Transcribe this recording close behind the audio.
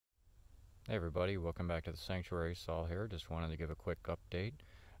Hey everybody, welcome back to the sanctuary. Saul here. Just wanted to give a quick update.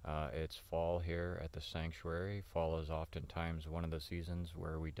 It's fall here at the sanctuary. Fall is oftentimes one of the seasons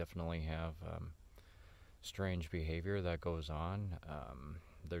where we definitely have strange behavior that goes on.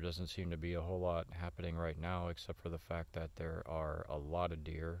 There doesn't seem to be a whole lot happening right now except for the fact that there are a lot of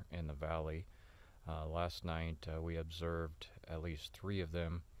deer in the valley. Last night we observed at least 3 of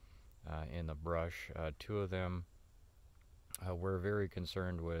them in the brush. 2 of them were very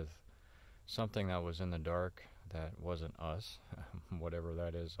concerned with something that was in the dark that wasn't us. Whatever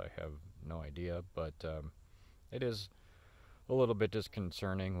that is, I have no idea, but it is a little bit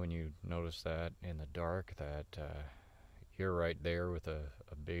disconcerting when you notice that in the dark that you're right there with a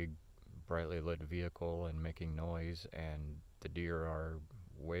big brightly lit vehicle and making noise, and the deer are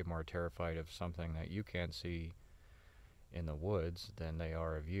way more terrified of something that you can't see in the woods than they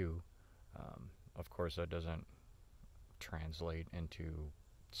are of you. Of course, that doesn't translate into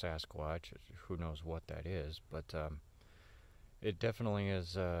Sasquatch. Who knows what that is, but it definitely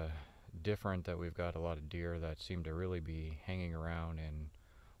is different that we've got a lot of deer that seem to really be hanging around and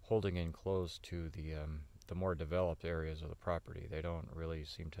holding in close to the more developed areas of the property. They don't really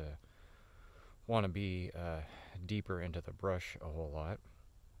seem to want to be deeper into the brush a whole lot.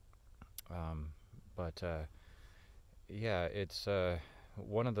 But yeah, it's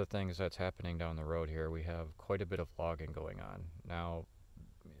one of the things that's happening down the road here. We have quite a bit of logging going on now.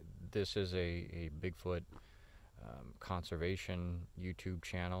 This is a Bigfoot conservation YouTube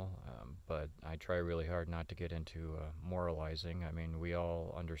channel, but I try really hard not to get into moralizing. I mean, we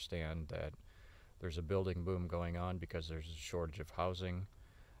all understand that there's a building boom going on because there's a shortage of housing,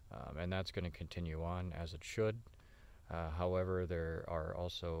 and that's going to continue on as it should. However, there are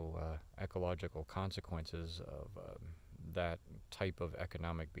also ecological consequences of that type of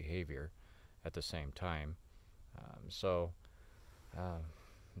economic behavior at the same time.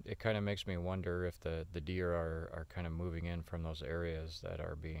 It kind of makes me wonder if the deer are kind of moving in from those areas that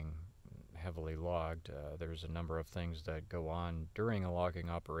are being heavily logged. There's a number of things that go on during a logging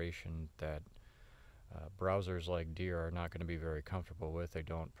operation that browsers like deer are not going to be very comfortable with. They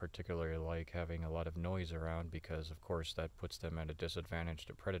don't particularly like having a lot of noise around because, of course, that puts them at a disadvantage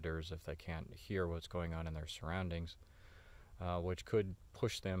to predators if they can't hear what's going on in their surroundings, which could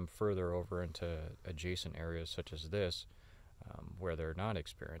push them further over into adjacent areas such as this, where they're not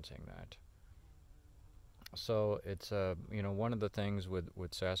experiencing that. So it's one of the things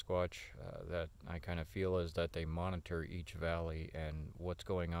with Sasquatch that I kind of feel is that they monitor each valley and what's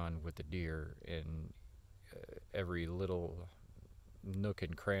going on with the deer in every little nook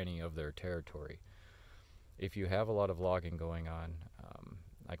and cranny of their territory. If you have a lot of logging going on,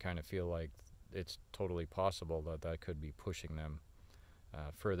 I kind of feel like it's totally possible that that could be pushing them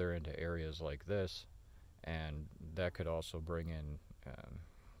further into areas like this. And that could also bring in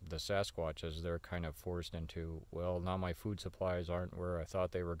the Sasquatch, as they're kind of forced into, well, now my food supplies aren't where I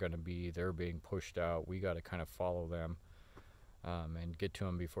thought they were going to be. They're being pushed out. We got to kind of follow them and get to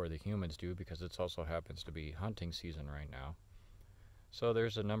them before the humans do, because it also happens to be hunting season right now. So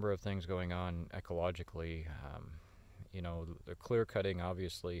there's a number of things going on ecologically. The clear cutting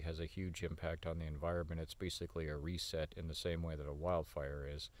obviously has a huge impact on the environment. It's basically a reset in the same way that a wildfire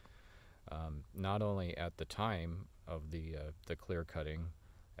is. Not only at the time of the clear cutting,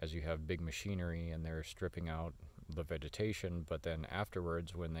 as you have big machinery and they're stripping out the vegetation, but then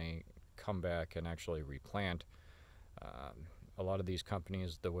afterwards when they come back and actually replant, a lot of these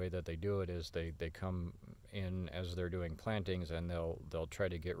companies, the way that they do it is they come in as they're doing plantings, and they'll try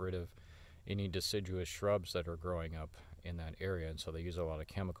to get rid of any deciduous shrubs that are growing up in that area, and so they use a lot of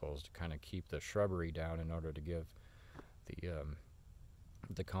chemicals to kind of keep the shrubbery down in order to give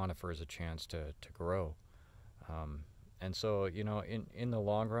the conifers a chance to grow. And so, in the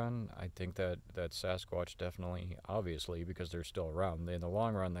long run, I think that Sasquatch definitely, obviously, because they're still around, in the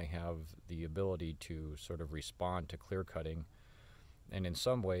long run they have the ability to sort of respond to clear cutting. And in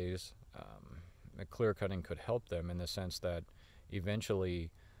some ways, clear cutting could help them in the sense that eventually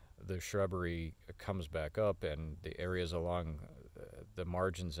the shrubbery comes back up, and the areas along the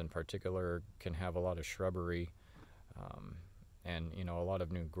margins in particular can have a lot of shrubbery and a lot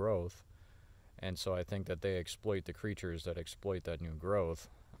of new growth. And so I think that they exploit the creatures that exploit that new growth.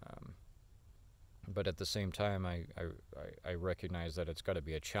 But at the same time, I recognize that it's got to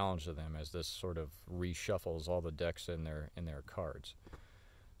be a challenge to them as this sort of reshuffles all the decks in their cards.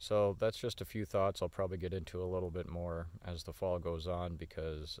 So that's just a few thoughts. I'll probably get into a little bit more as the fall goes on,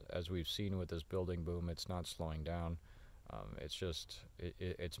 because as we've seen with this building boom, it's not slowing down.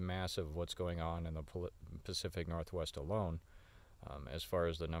 It's massive what's going on in the Pacific Northwest alone. as far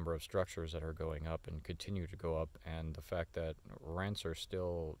as the number of structures that are going up and continue to go up, and the fact that rents are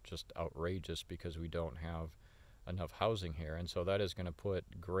still just outrageous because we don't have enough housing here. And so that is going to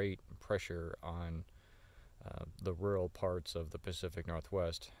put great pressure on the rural parts of the Pacific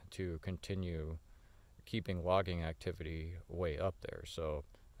Northwest to continue keeping logging activity way up there. So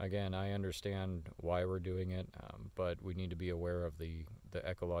again, I understand why we're doing it, but we need to be aware of the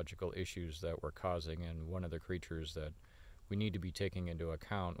ecological issues that we're causing, and one of the creatures that we need to be taking into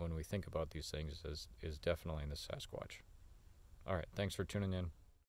account when we think about these things is definitely the Sasquatch. All right, thanks for tuning in.